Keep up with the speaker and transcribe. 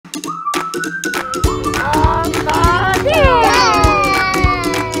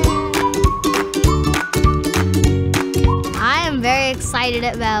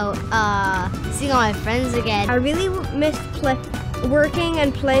excited about seeing all my friends again. I really missed working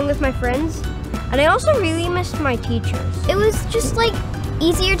and playing with my friends, and I also really missed my teachers. It was just like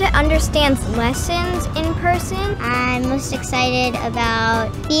easier to understand lessons in person. I'm most excited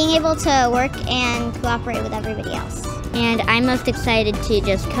about being able to work and cooperate with everybody else. And I'm most excited to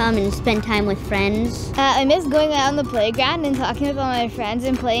just come and spend time with friends. I miss going out on the playground and talking with all my friends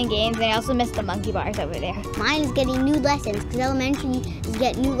and playing games, and I also miss the monkey bars over there. Mine is getting new lessons, because elementary you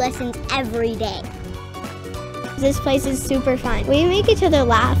get new lessons every day. This place is super fun. We make each other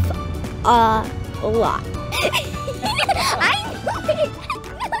laugh a lot.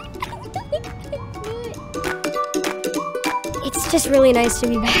 It's just really nice to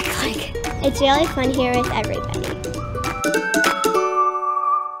be back. It's really fun here with everybody.